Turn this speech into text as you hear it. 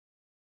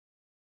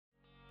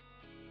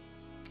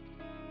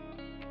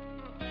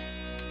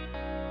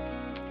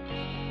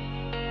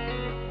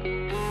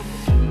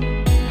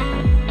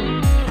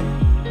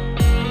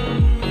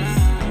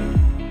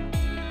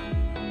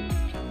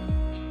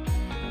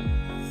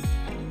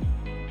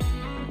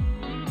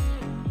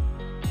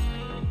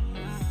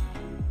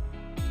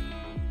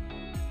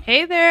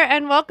Hey there,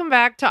 and welcome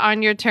back to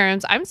On Your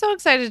Terms. I'm so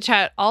excited to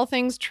chat all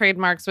things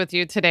trademarks with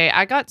you today.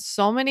 I got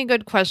so many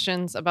good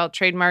questions about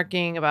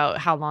trademarking, about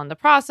how long the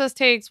process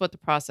takes, what the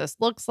process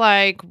looks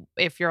like,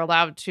 if you're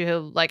allowed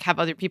to have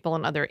other people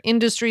in other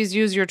industries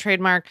use your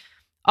trademark,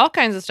 all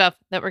kinds of stuff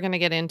that we're going to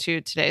get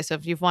into today. So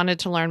if you've wanted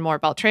to learn more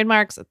about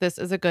trademarks, this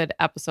is a good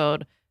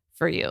episode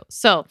for you.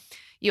 So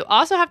you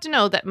also have to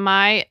know that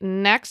my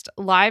next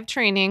live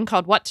training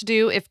called What to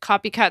Do If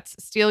Copycats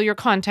Steal Your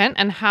Content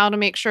and How to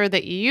Make Sure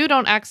That You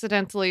Don't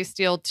Accidentally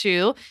Steal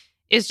Too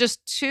is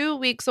just 2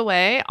 weeks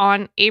away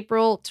on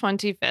April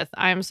 25th.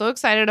 I am so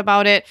excited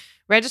about it.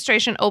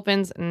 Registration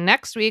opens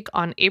next week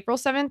on April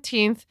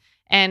 17th.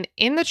 And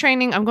in the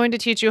training, I'm going to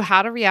teach you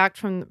how to react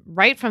from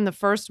the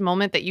first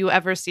moment that you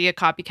ever see a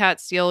copycat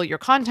steal your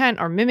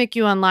content or mimic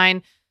you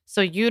online so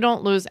you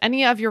don't lose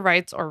any of your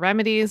rights or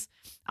remedies.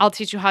 I'll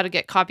teach you how to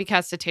get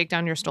copycats to take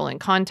down your stolen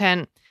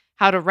content,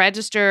 how to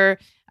register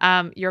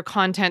your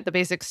content, the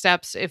basic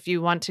steps if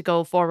you want to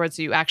go forward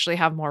so you actually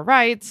have more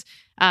rights,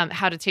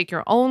 how to take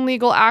your own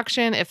legal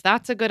action if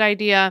that's a good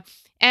idea.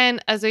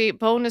 And as a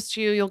bonus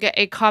to you, you'll get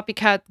a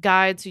copycat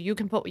guide so you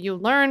can put what you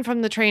learn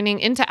from the training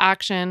into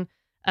action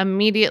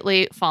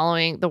immediately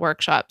following the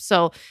workshop.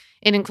 So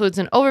it includes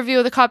an overview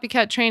of the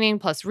copycat training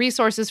plus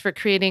resources for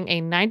creating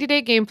a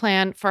 90-day game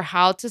plan for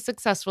how to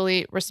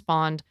successfully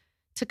respond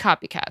to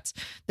copycats.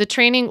 The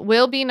training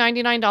will be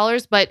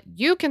 $99, but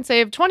you can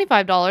save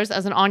 $25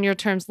 as an On Your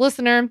Terms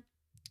listener.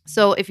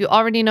 So if you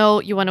already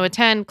know you want to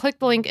attend, click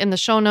the link in the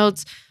show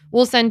notes.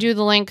 We'll send you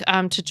the link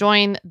to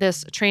join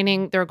this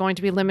training. There are going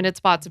to be limited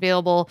spots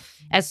available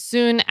as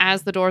soon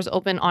as the doors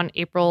open on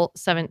April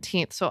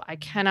 17th. So I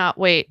cannot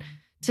wait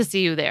to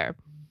see you there.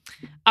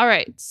 All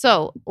right,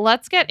 so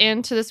let's get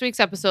into this week's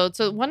episode.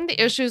 So one of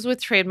the issues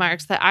with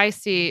trademarks that I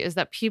see is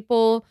that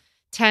people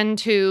tend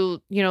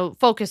to,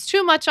 focus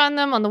too much on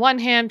them. On the one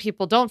hand,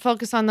 people don't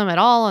focus on them at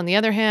all. On the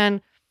other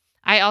hand,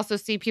 I also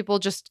see people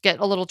just get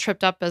a little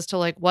tripped up as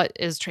to what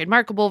is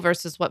trademarkable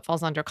versus what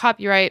falls under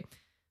copyright.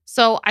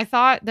 So I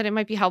thought that it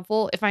might be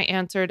helpful if I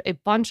answered a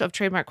bunch of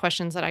trademark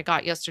questions that I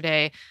got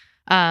yesterday.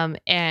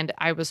 And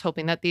I was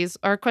hoping that these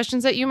are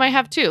questions that you might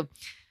have too.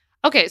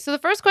 Okay, so the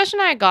first question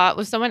I got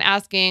was someone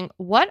asking,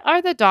 what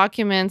are the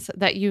documents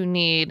that you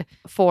need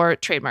for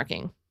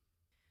trademarking?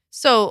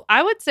 So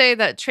I would say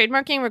that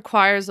trademarking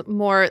requires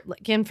more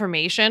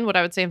information, what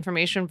I would say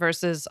information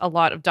versus a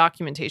lot of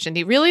documentation.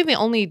 The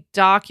only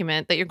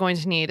document that you're going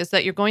to need is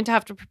that you're going to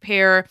have to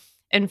prepare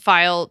and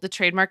file the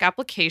trademark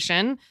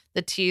application,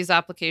 the TEAS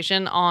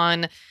application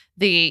on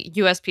the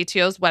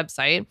USPTO's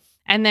website.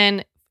 And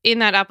then in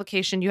that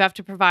application, you have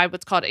to provide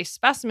what's called a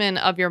specimen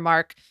of your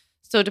mark.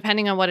 So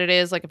depending on what it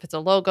is, if it's a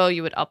logo,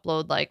 you would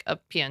upload a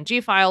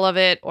PNG file of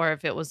it, or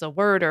if it was a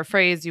word or a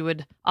phrase, you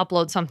would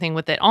upload something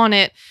with it on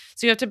it.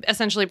 So you have to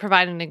essentially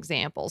provide an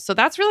example. So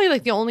that's really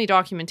the only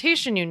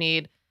documentation you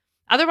need.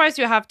 Otherwise,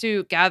 you have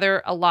to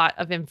gather a lot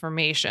of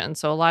information.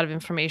 So a lot of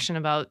information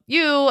about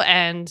you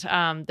and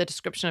the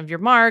description of your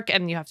mark,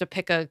 and you have to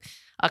pick a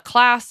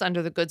class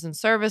under the goods and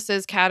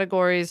services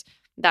categories,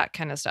 that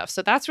kind of stuff.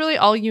 So that's really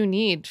all you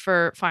need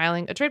for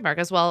filing a trademark,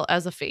 as well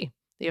as a fee.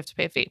 You have to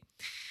pay a fee.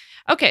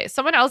 Okay,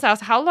 someone else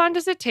asked, how long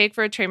does it take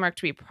for a trademark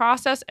to be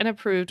processed and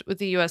approved with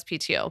the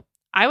USPTO?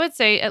 I would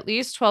say at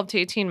least 12 to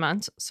 18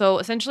 months. So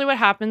essentially what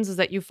happens is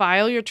that you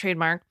file your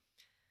trademark.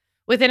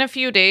 Within a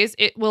few days,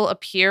 it will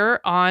appear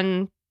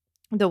on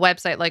the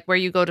website, where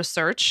you go to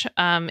search.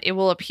 It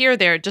will appear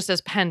there just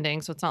as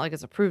pending. So it's not like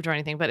it's approved or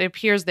anything, but it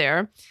appears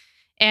there.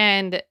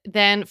 And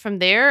then from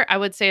there, I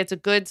would say it's a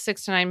good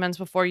 6 to 9 months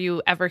before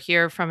you ever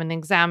hear from an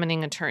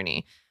examining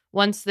attorney.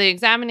 Once the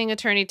examining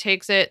attorney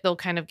takes it, they'll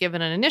kind of give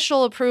it an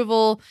initial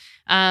approval.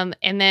 And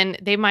then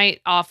they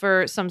might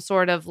offer some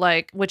sort of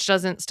which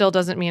still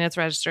doesn't mean it's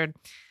registered.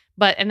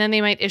 And then they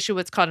might issue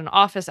what's called an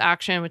office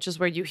action, which is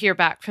where you hear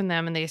back from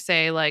them and they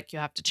say you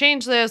have to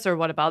change this, or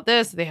what about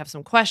this? They have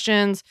some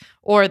questions,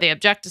 or they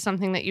object to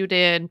something that you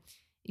did.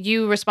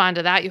 You respond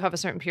to that. You have a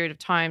certain period of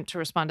time to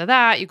respond to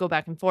that. You go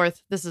back and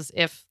forth. This is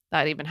if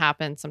that even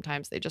happens.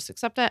 Sometimes they just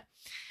accept it.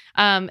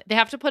 They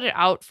have to put it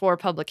out for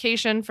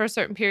publication for a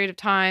certain period of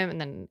time.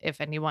 And then if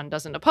anyone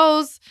doesn't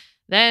oppose,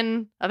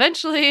 then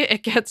eventually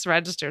it gets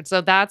registered. So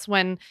that's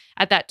when,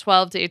 at that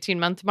 12 to 18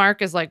 month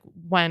mark, is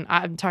when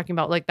I'm talking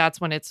about, that's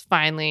when it's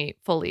finally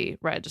fully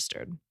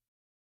registered.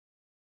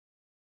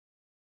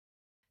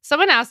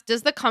 Someone asked,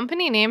 does the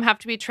company name have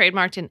to be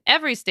trademarked in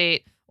every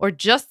state or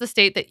just the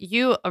state that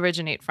you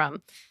originate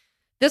from?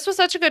 This was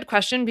such a good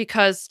question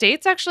because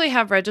states actually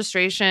have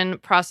registration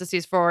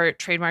processes for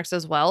trademarks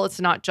as well. It's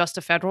not just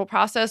a federal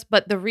process,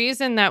 but the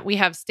reason that we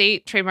have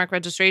state trademark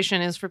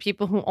registration is for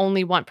people who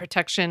only want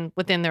protection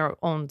within their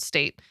own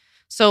state.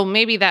 So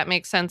maybe that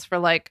makes sense for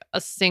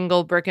a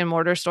single brick and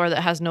mortar store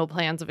that has no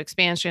plans of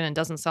expansion and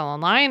doesn't sell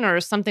online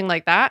or something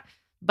like that.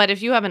 But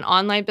if you have an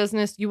online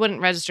business, you wouldn't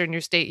register in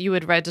your state. You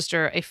would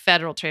register a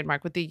federal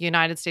trademark with the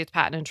United States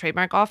Patent and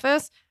Trademark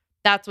Office.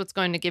 That's what's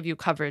going to give you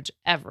coverage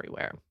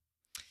everywhere.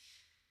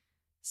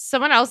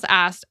 Someone else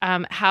asked,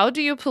 how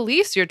do you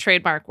police your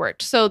trademark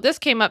work? So this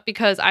came up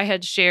because I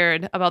had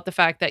shared about the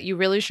fact that you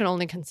really should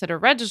only consider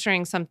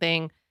registering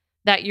something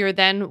that you're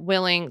then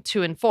willing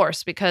to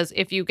enforce. Because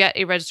if you get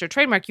a registered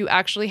trademark, you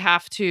actually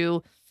have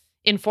to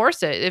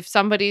enforce it. If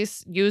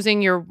somebody's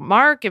using your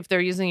mark, if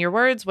they're using your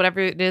words, whatever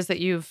it is that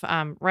you've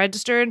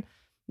registered,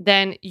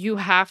 then you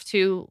have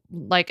to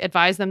like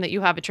advise them that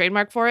you have a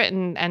trademark for it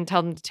and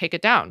tell them to take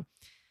it down.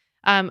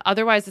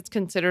 Otherwise, it's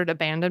considered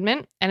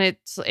abandonment, and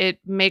it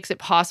makes it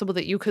possible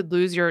that you could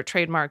lose your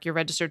trademark, your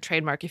registered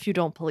trademark, if you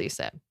don't police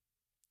it.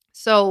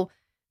 So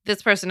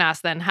this person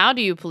asked then, how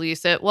do you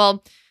police it?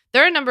 Well,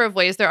 there are a number of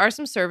ways. There are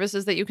some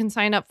services that you can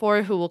sign up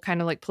for who will kind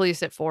of like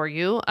police it for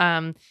you.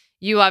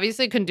 You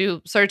obviously can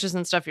do searches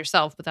and stuff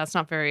yourself, but that's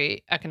not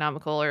very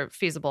economical or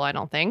feasible, I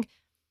don't think.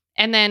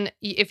 And then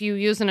if you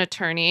use an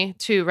attorney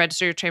to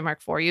register your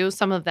trademark for you,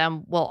 some of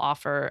them will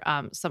offer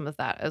some of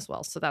that as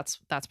well. So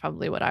that's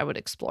probably what I would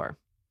explore.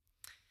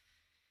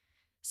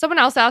 Someone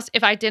else asked,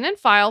 if I didn't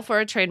file for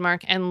a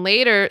trademark and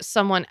later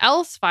someone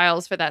else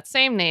files for that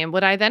same name,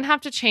 would I then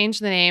have to change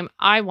the name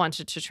I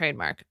wanted to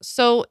trademark?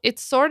 So it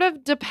sort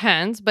of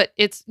depends, but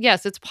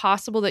yes, it's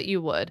possible that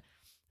you would.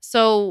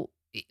 So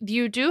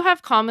you do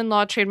have common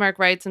law trademark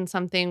rights in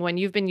something when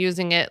you've been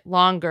using it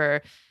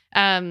longer.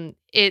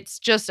 It's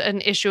just an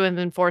issue of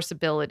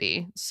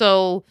enforceability.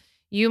 So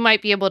you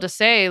might be able to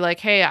say like,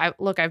 hey,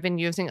 I've been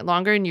using it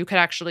longer, and you could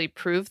actually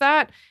prove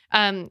that.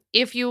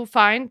 If you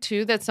find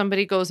too that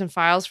somebody goes and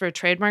files for a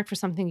trademark for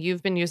something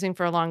you've been using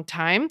for a long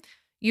time,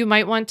 you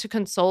might want to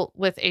consult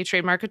with a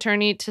trademark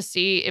attorney to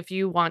see if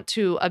you want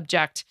to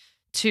object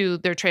to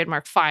their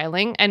trademark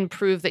filing and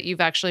prove that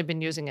you've actually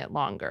been using it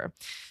longer.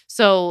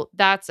 So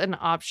that's an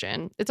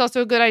option. It's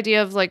also a good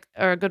idea of like,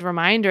 or a good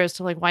reminder as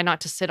to like, why not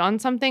to sit on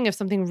something if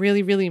something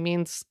really, really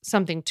means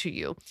something to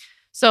you.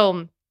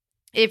 So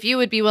if you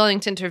would be willing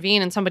to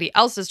intervene in somebody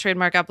else's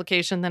trademark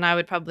application, then I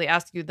would probably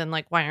ask you then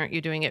like, why aren't you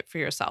doing it for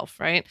yourself,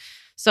 right?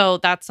 So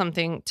that's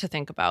something to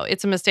think about.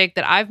 It's a mistake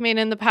that I've made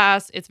in the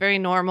past. It's very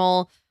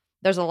normal.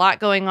 There's a lot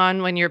going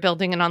on when you're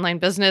building an online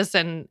business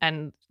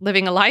and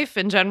living a life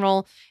in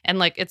general, and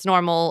like it's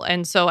normal.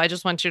 And so I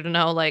just want you to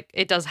know like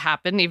it does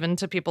happen even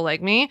to people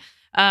like me,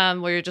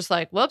 where you're just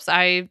like, whoops,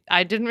 I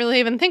didn't really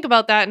even think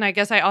about that. And I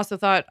guess I also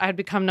thought I'd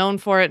become known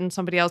for it, and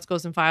somebody else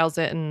goes and files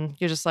it, and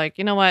you're just like,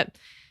 you know what?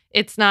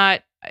 It's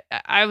not.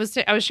 I was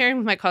sharing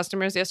with my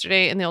customers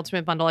yesterday in the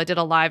Ultimate Bundle. I did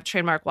a live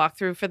trademark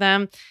walkthrough for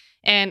them,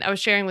 and I was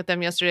sharing with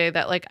them yesterday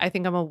that like I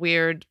think I'm a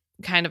weird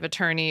kind of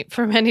attorney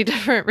for many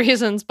different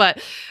reasons,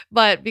 but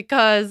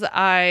because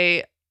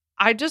I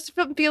just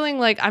am feeling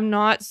like I'm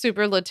not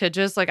super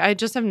litigious. Like I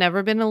just have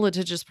never been a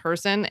litigious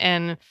person,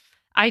 and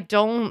I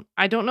don't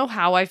know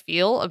how I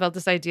feel about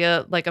this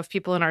idea like of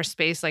people in our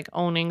space like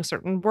owning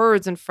certain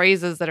words and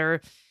phrases that are,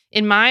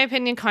 in my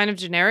opinion, kind of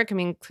generic. I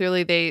mean,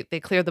 clearly they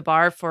clear the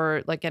bar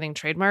for like getting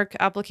trademark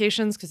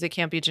applications because they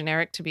can't be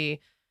generic to be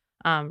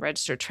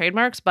registered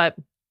trademarks. But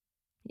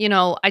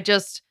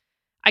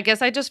I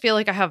guess I just feel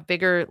like I have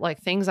bigger like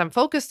things I'm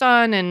focused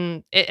on,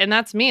 and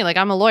that's me. Like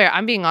I'm a lawyer.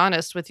 I'm being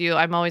honest with you.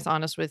 I'm always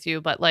honest with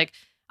you, but like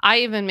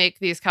I even make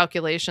these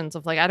calculations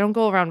of like I don't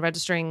go around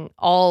registering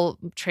all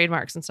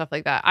trademarks and stuff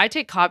like that. I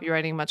take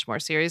copywriting much more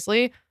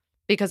seriously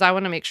because I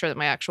want to make sure that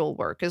my actual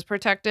work is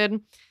protected.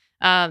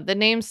 The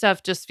name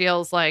stuff just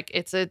feels like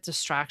it's a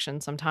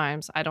distraction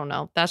sometimes. I don't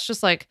know. That's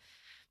just like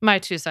my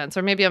 2 cents,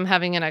 or maybe I'm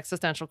having an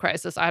existential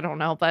crisis. I don't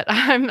know, but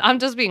I'm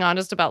just being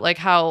honest about like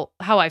how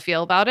I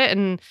feel about it.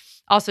 And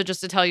also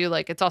just to tell you,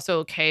 like, it's also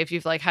okay if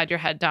you've like had your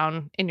head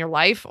down in your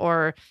life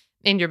or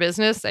in your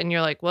business and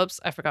you're like,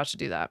 whoops, I forgot to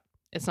do that.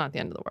 It's not the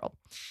end of the world.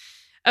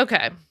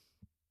 Okay.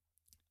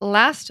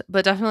 Last,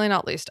 but definitely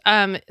not least,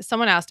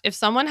 someone asked, if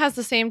someone has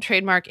the same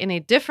trademark in a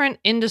different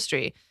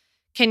industry,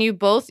 can you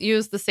both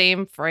use the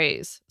same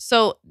phrase?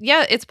 So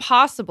yeah, it's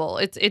possible.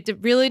 It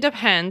really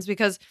depends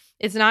because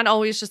it's not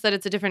always just that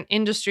it's a different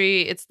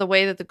industry. It's the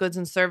way that the goods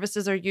and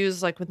services are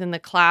used, like within the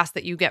class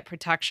that you get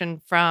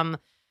protection from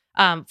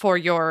for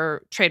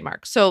your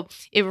trademark. So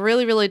it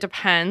really, really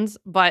depends,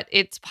 but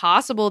it's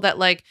possible that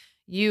like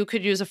you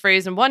could use a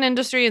phrase in one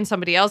industry and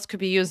somebody else could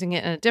be using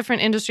it in a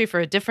different industry for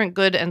a different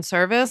good and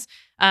service.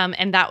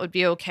 And that would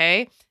be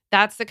okay.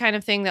 That's the kind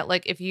of thing that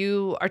like if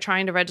you are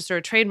trying to register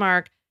a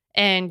trademark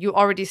and you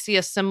already see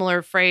a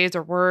similar phrase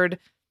or word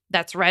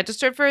that's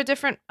registered for a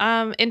different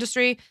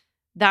industry,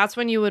 that's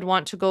when you would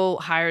want to go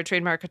hire a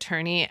trademark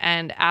attorney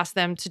and ask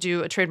them to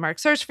do a trademark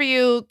search for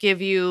you,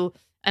 give you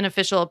an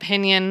official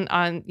opinion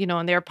on,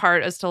 on their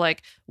part as to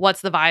like, what's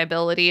the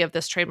viability of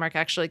this trademark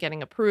actually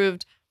getting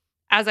approved.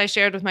 As I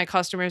shared with my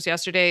customers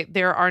yesterday,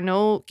 there are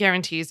no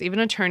guarantees. Even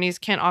attorneys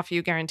can't offer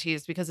you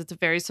guarantees because it's a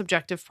very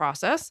subjective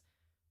process.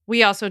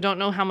 We also don't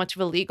know how much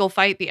of a legal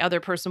fight the other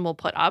person will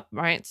put up,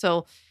 right?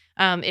 So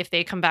if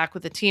they come back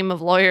with a team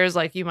of lawyers,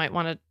 like you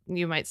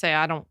might say,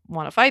 I don't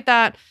want to fight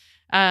that.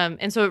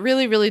 And so it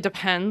really, really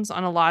depends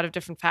on a lot of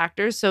different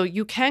factors. So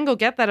you can go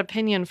get that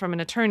opinion from an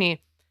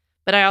attorney,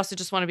 but I also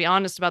just want to be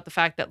honest about the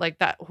fact that like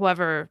that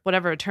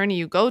whatever attorney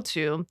you go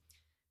to,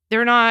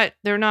 they're not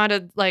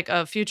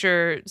a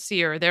future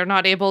seer. They're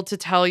not able to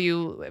tell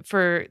you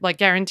for like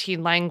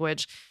guaranteed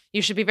language.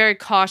 You should be very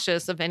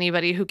cautious of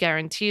anybody who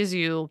guarantees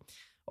you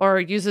or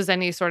uses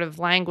any sort of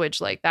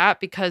language like that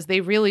because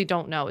they really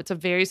don't know. It's a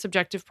very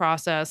subjective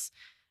process.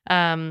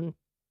 Um,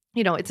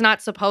 it's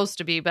not supposed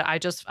to be, but I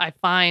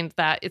find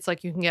that it's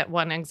like you can get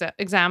one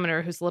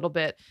examiner who's a little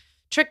bit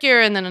trickier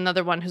and then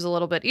another one who's a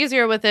little bit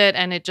easier with it,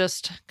 and it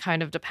just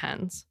kind of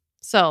depends.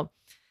 So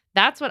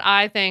that's what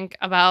I think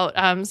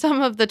about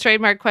some of the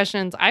trademark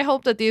questions. I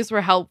hope that these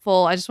were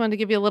helpful. I just wanted to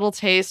give you a little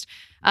taste.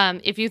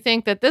 If you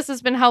think that this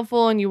has been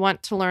helpful and you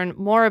want to learn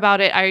more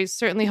about it, I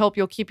certainly hope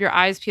you'll keep your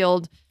eyes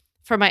peeled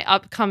for my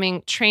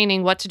upcoming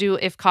training, what to do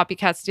if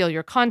copycats steal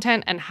your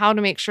content and how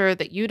to make sure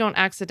that you don't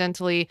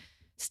accidentally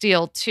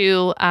steal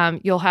too.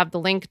 You'll have the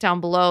link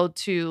down below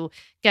to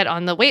get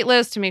on the wait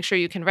list to make sure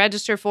you can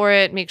register for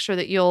it. Make sure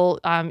that you'll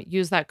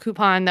use that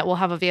coupon that we'll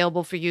have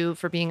available for you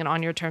for being an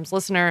On Your Terms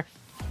listener.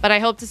 But I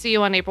hope to see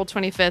you on April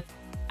 25th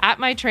at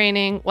my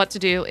training, What to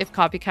Do If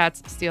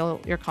Copycats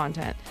Steal Your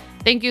Content.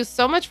 Thank you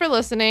so much for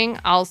listening.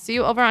 I'll see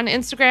you over on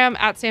Instagram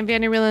at Sam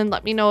Vanderwielen.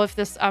 Let me know if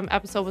this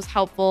episode was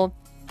helpful.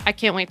 I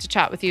can't wait to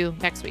chat with you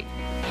next week.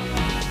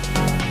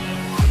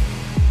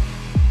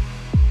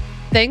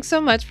 Thanks so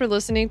much for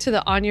listening to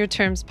the On Your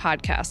Terms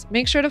podcast.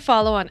 Make sure to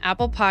follow on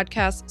Apple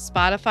Podcasts,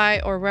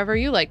 Spotify, or wherever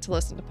you like to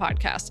listen to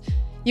podcasts.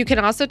 You can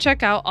also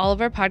check out all of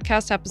our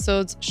podcast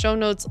episodes, show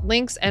notes,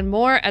 links, and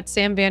more at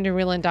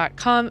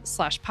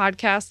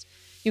samvanderwielen.com/podcast.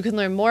 You can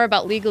learn more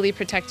about legally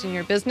protecting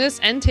your business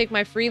and take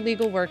my free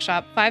legal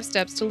workshop, 5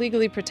 Steps to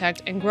Legally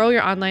Protect and Grow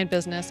Your Online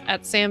Business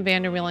at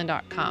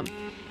samvanderwielen.com.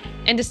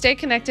 And to stay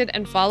connected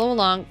and follow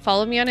along,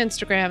 follow me on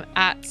Instagram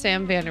at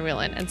Sam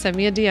Vanderwielen and send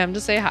me a DM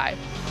to say hi.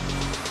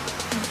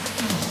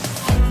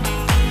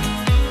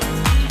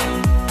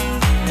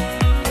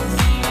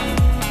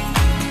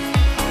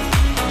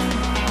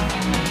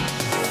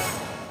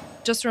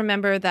 Just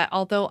remember that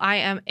although I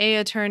am an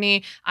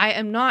attorney, I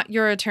am not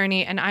your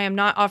attorney, and I am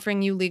not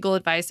offering you legal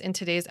advice in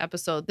today's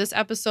episode. This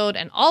episode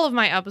and all of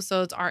my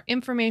episodes are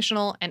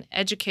informational and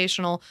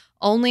educational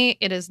only.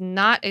 It is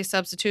not a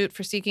substitute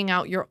for seeking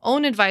out your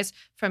own advice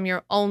from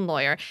your own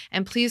lawyer.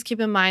 And please keep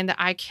in mind that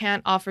I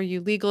can't offer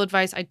you legal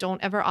advice. I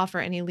don't ever offer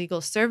any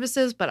legal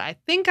services, but I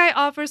think I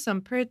offer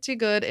some pretty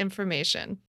good information.